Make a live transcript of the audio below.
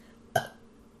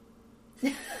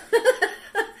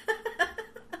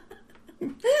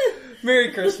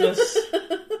Merry Christmas,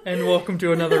 and welcome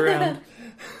to another round.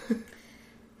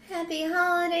 Happy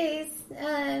holidays,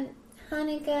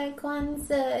 Hanukkah,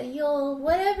 Kwanzaa, Yule,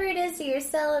 whatever it is that you're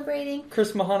celebrating.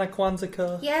 Chris Mahana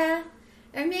Kwanzaa. Yeah.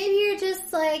 Or maybe you're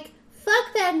just like,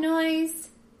 fuck that noise.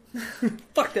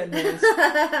 Fuck that noise.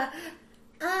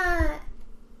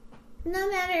 No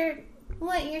matter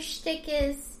what your shtick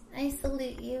is, I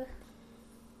salute you.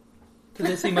 Did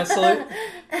they see my salute?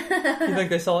 You think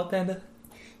they saw it, Panda?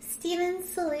 Steven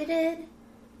saluted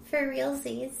for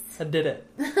realsies. I did it.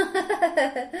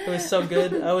 It was so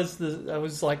good. I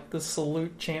was like the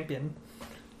salute champion.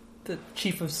 The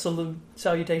chief of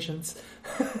salutations.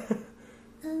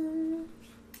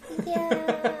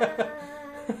 Yeah.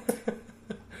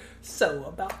 So,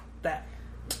 about that.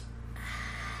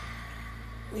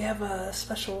 We have a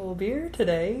special beer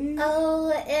today.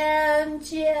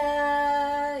 OMG.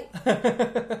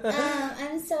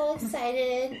 I'm so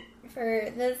excited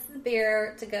for this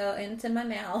beer to go into my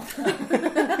mouth.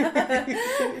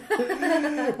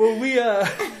 Well,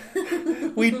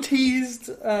 we teased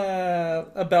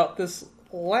about this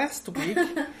last week,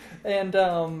 and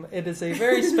it is a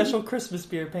very special Christmas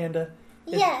beer, Panda.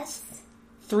 Yes.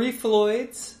 3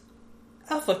 Floyds,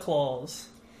 Alpha Klaus.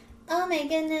 Oh my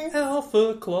goodness.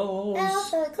 Alpha Klaus.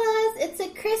 Alpha Klaus. It's a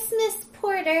Christmas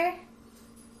porter.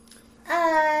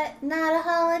 Not a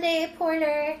holiday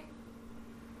porter.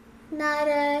 Not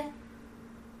a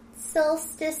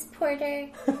solstice porter.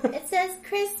 It says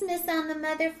Christmas on the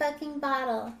motherfucking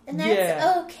bottle. And that's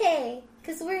okay.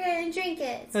 Because we're going to drink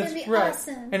it. It's going to be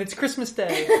awesome. And it's Christmas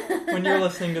Day when you're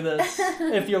listening to this.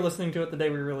 If you're listening to it the day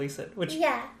we release it. Which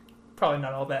probably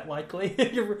not all that likely.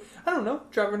 You're, I don't know,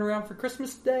 driving around for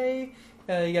Christmas Day.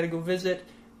 You got to go visit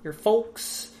your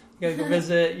folks. You got to go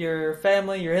visit your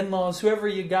family, your in-laws, whoever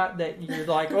you got that you're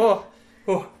like, oh,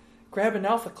 grab an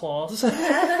Alpha Klaus.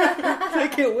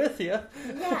 Take it with you.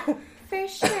 Yeah, for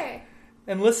sure.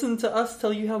 And listen to us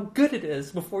tell you how good it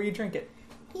is before you drink it.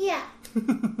 Yeah.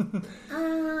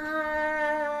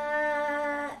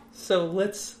 So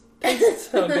let's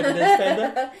taste how good it is,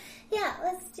 Panda. Yeah,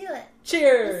 let's do it.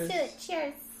 Cheers! Let's do it.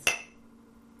 Cheers.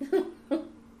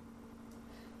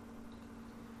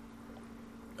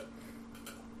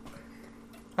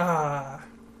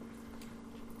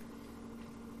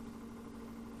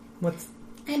 What's...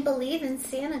 I believe in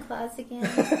Santa Claus again.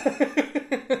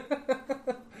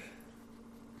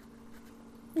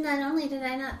 Not only did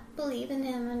I not believe in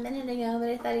him a minute ago, but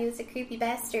I thought he was a creepy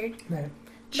bastard. Right.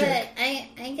 But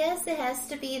I guess it has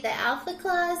to be the Alpha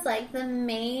Klaus, like the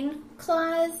main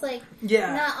Klaus, like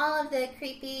not all of the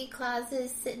creepy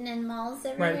Klauses sitting in malls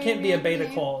everywhere. Right, it can't be a Beta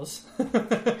Klaus.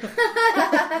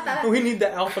 We need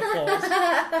the Alpha Klaus.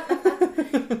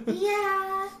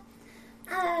 Yeah.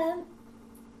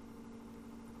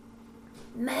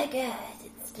 My God,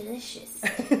 it's delicious.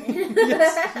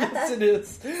 yes, it is.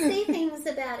 Say things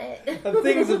about it.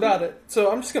 Things about it.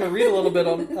 So I'm just going to read a little bit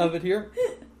of it here.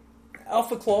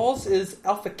 Alpha Klaus is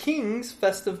Alpha King's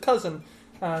festive cousin.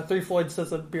 3 Floyds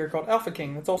does a beer called Alpha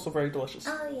King. It's also very delicious.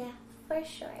 Oh, yeah, for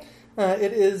sure.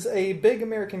 It is a big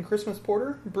American Christmas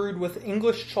porter brewed with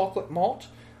English chocolate malt,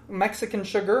 Mexican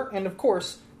sugar, and, of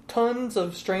course, tons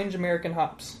of strange American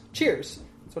hops. Cheers.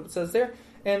 That's what it says there.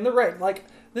 And they're right. Like,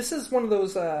 this is one of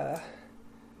those...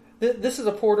 this is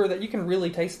a porter that you can really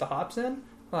taste the hops in.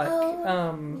 Like,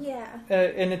 yeah.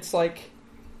 And it's like...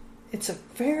 It's a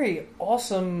very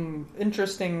awesome,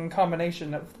 interesting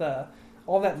combination of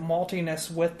all that maltiness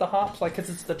with the hops. Like, because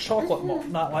it's the chocolate malt,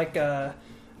 not like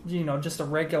just a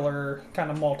regular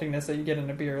kind of maltiness that you get in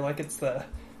a beer. Like, it's the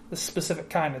specific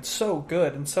kind. It's so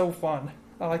good and so fun.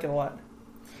 I like it a lot.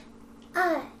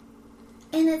 And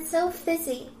it's so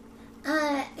fizzy.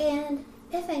 And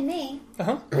if I may...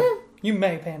 You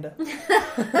may, Panda.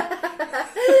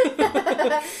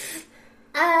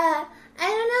 I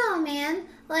don't know, man.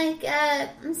 Like,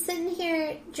 I'm sitting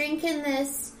here drinking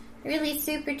this really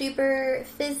super duper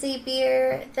fizzy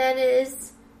beer that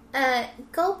is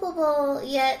gulpable,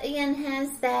 yet again has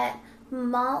that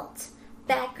malt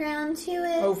background to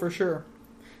it. Oh, for sure.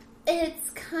 It's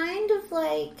kind of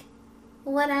like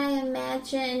what I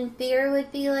imagine beer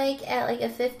would be like at like a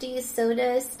 50s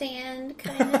soda stand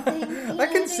kind of thing. I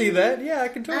can see that. Yeah, I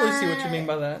can totally see what you mean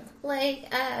by that. Like,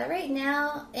 right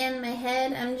now, in my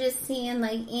head, I'm just seeing,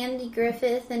 like, Andy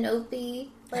Griffith and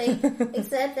Opie. Like,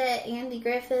 except that Andy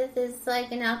Griffith is,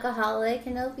 like, an alcoholic,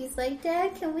 and Opie's like,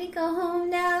 Dad, can we go home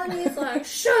now? And he's like,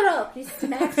 shut up! He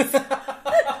smacks.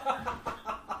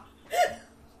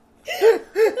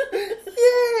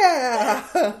 Yeah!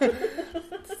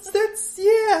 That's,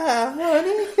 yeah,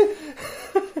 honey.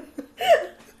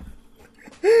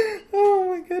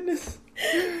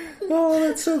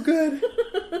 It's so good.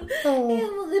 Oh. Yeah,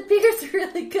 well, the beer's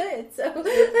really good, so.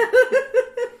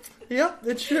 Yep,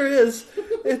 it sure is.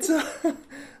 It's you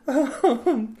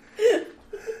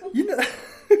know.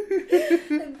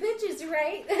 Bitches,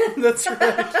 right? That's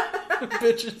right.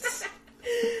 Bitches.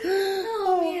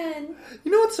 Oh man.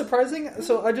 You know what's surprising?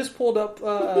 So I just pulled up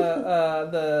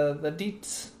the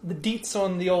deets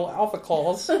on the old Alpha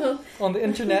Klaus on the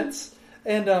internets,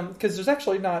 and because there's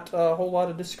actually not a whole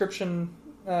lot of description,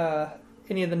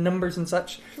 any of the numbers and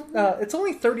such. It's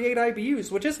only 38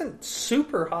 IBUs, which isn't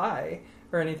super high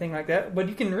or anything like that, but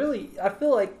you can really, I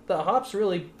feel like the hops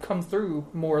really come through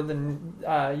more than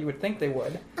you would think they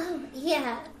would. Oh,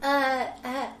 yeah.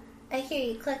 I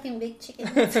hear you clucking big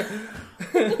chickens.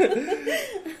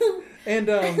 And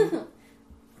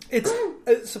it's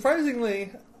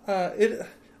surprisingly, I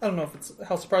don't know if it's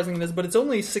how surprising it is, but it's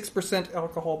only 6%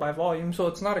 alcohol by volume, so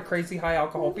it's not a crazy high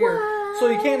alcohol beer. What? So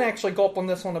you can actually gulp on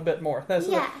this one a bit more. That's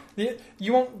you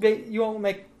won't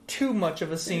make too much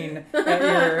of a scene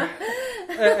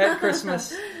at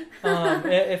Christmas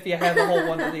if you have a whole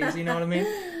one of these. You know what I mean?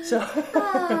 So.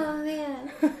 Oh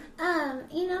man.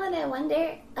 You know what I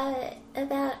wonder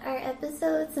about our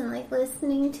episodes and like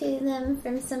listening to them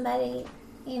from somebody,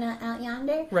 out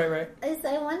yonder. Right. Is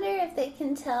I wonder if they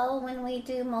can tell when we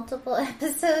do multiple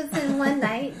episodes in one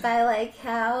night by like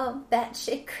how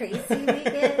batshit crazy we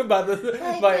get. by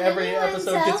every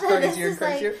episode gets crazier and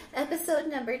crazier. Like episode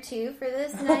number 2 for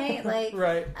this night. Like,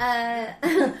 right.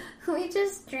 We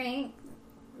just drank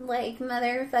like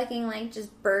motherfucking like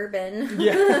just bourbon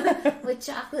with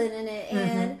chocolate in it,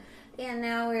 and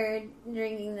now we're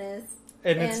drinking this.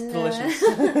 And it's delicious.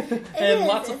 And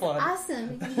lots of fun.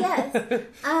 Awesome, yes.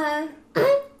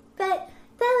 But that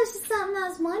was just something I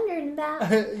was wondering about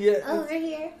over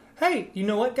here. Hey, you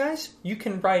know what, guys? You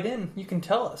can write in. You can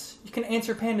tell us. You can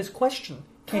answer Panda's question.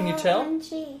 Can you tell?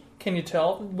 OMG. Can you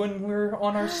tell when we're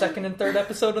on our second and third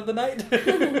episode of the night?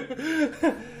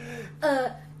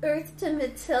 Earth to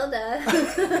Matilda.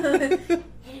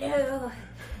 Hello.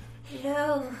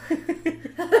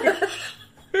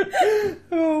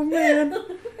 Oh man.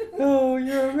 Oh,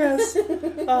 you're a mess.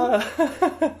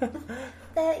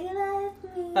 That you love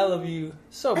me. I love you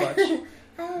so much.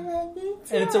 I love you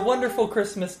too. And it's a wonderful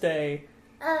Christmas day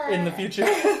in the future.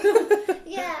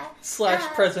 Yeah.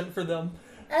 / present for them.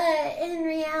 In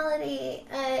reality,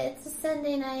 it's a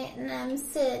Sunday night and I'm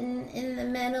sitting in the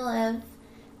middle of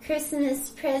Christmas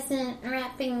present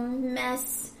wrapping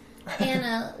mess and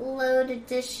a load of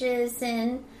dishes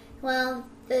and, well,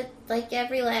 like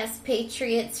every last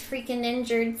patriot's freaking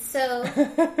injured, so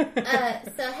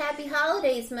happy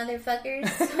holidays, motherfuckers.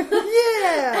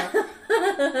 Yeah!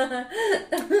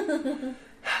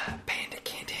 Panda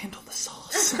can't handle the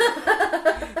sauce.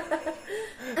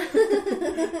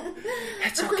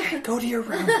 It's okay, go to your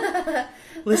room.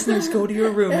 Listeners, go to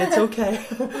your room, it's okay.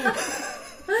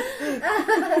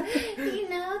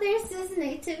 There's this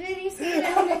nativity scene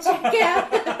I want to check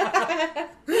out.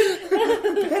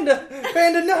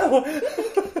 Panda, no!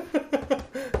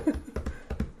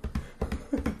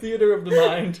 Theater of the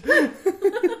mind.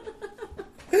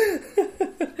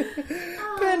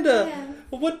 Panda, man.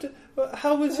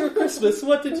 How was your Christmas?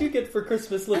 What did you get for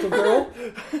Christmas, little girl?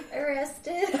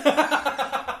 Arrested.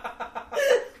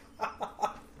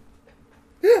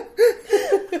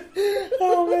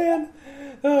 Oh man.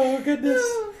 Oh goodness.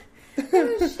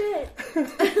 Oh shit.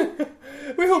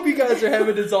 We hope you guys are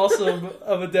having as awesome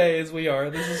of a day as we are.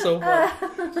 This is so fun.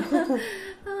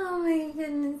 Oh my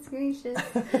goodness gracious.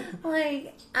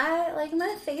 My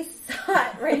face is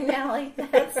hot right now. Like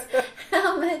that's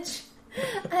how much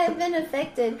I've been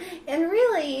affected. And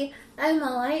really, I'm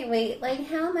a lightweight. Like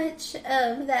how much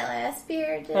of that last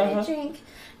beer did I drink?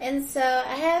 And so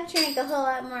I have drank a whole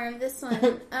lot more of this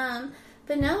one.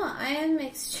 But no, I am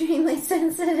extremely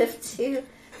sensitive to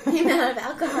the amount of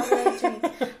alcohol that I drink.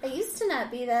 I used to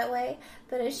not be that way,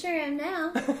 but I sure am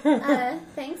now.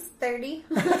 Thanks, 30.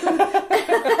 I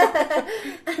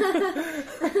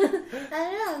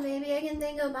don't know, maybe I can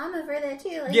thank Obama for that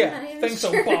too. Like, yeah, thanks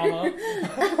sure. Obama.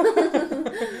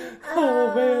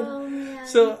 Oh man.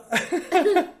 So,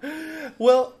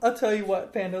 well, I'll tell you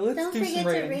what, Panda, let's do some ratings. Don't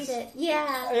forget to rate it.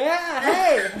 Yeah. Yeah,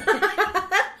 hey!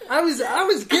 I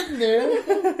was getting there.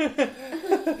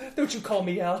 Don't you call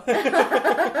me out.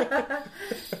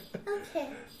 Okay.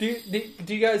 Do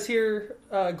you guys hear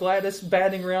Gladys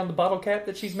batting around the bottle cap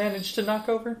that she's managed to knock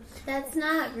over? That's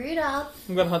not Rudolph.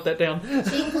 I'm going to hunt that down.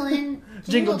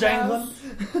 Jingle jangling.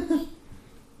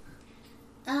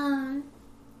 Oh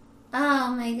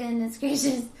my goodness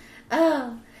gracious.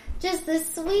 Oh, Just the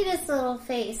sweetest little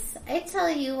face. I tell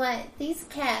you what, these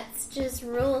cats just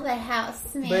rule the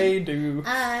house, man. They do.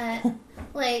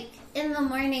 Like, in the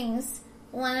mornings,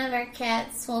 one of our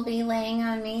cats will be laying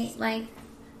on me, like,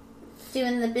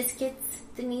 doing the biscuits,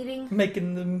 the kneading.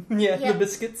 Making them, the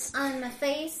biscuits. On my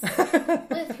face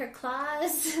with her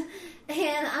claws.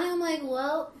 And I'm like,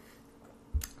 well...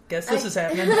 Guess this is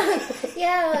happening.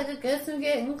 Yeah, I guess I'm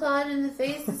getting clawed in the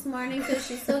face this morning because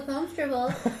she's so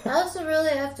comfortable. I also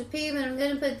really have to pee, but I'm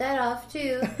going to put that off,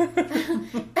 too.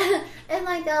 And,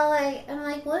 like, I'm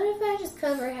like, what if I just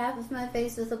cover half of my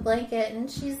face with a blanket? And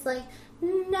she's like...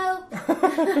 Nope.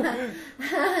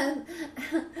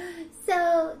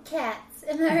 So, cats.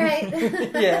 Am I right?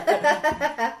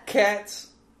 Yeah. Cats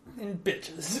and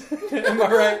bitches. Am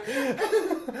I right?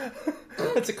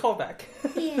 It's a callback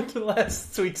to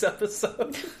last week's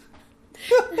episode.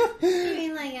 You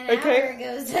mean like an hour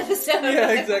ago's episode?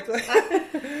 Yeah, exactly.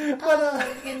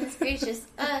 Oh, goodness gracious.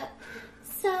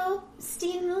 So,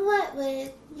 Stephen, what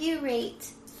would you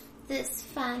rate this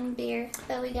fine beer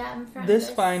that we got in front of us?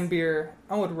 This fine beer,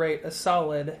 I would rate a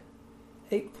solid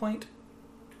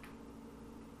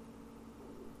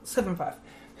 8.75.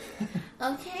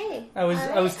 Okay. I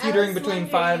was teetering between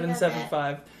 5 and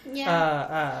 7.5.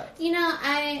 Yeah.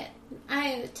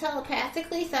 I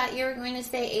telepathically thought you were going to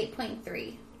say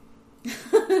 8.3.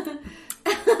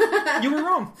 You were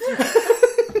wrong.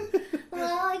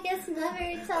 Well, I guess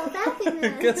never telepathy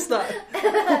then. Guess not.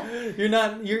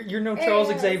 You're no Charles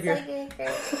Xavier.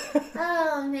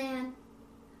 Oh man.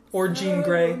 Or Jean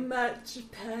Grey. Much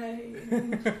pain.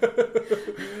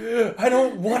 I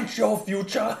don't want your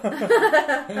future.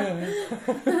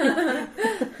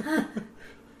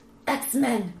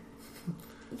 X-Men.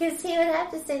 Because he would have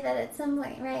to say that at some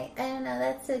point, right? I don't know.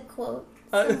 That's a quote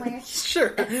somewhere.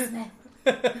 Sure. X-Men.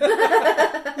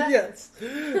 Yes.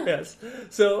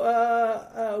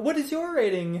 So, what is your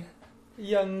rating,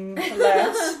 young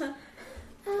lass?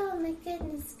 Oh my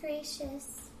goodness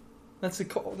gracious. That's a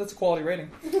quality rating.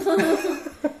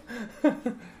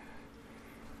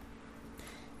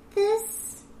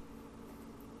 This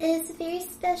is a very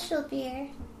special beer.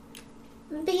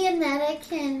 Being that I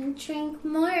can drink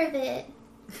more of it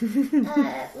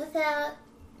without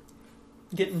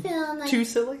getting feeling like, too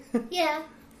silly. Yeah,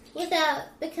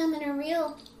 without becoming a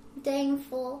real dang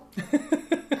fool.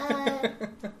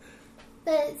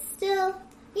 But still,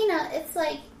 it's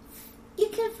like you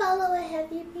can follow a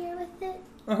heavy beer with it.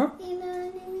 Uh-huh. You know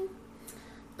what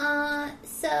I mean?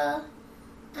 So,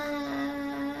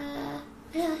 I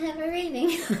don't have a rating.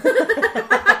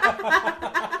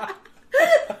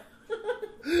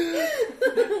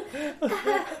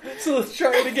 So let's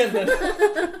try it again then.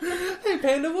 Hey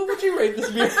Panda, what would you rate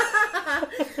this beer?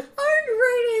 I'd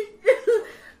rate it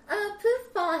a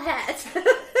poofball hat.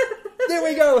 There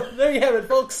we go. There you have it,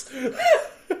 folks.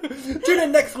 Tune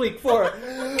in next week for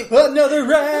another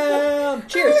round.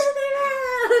 Cheers.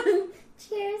 Another round.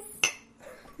 Cheers.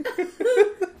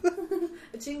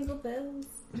 Jingle bells.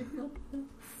 Jingle bells.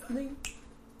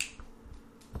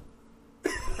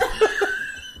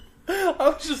 I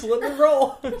was just letting it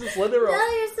roll. No, you're supposed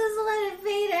to let it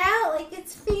fade out like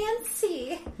it's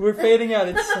fancy. We're fading out.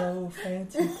 It's so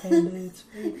fancy, Panda. It's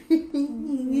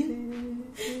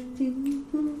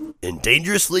and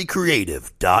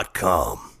dangerouslycreative.com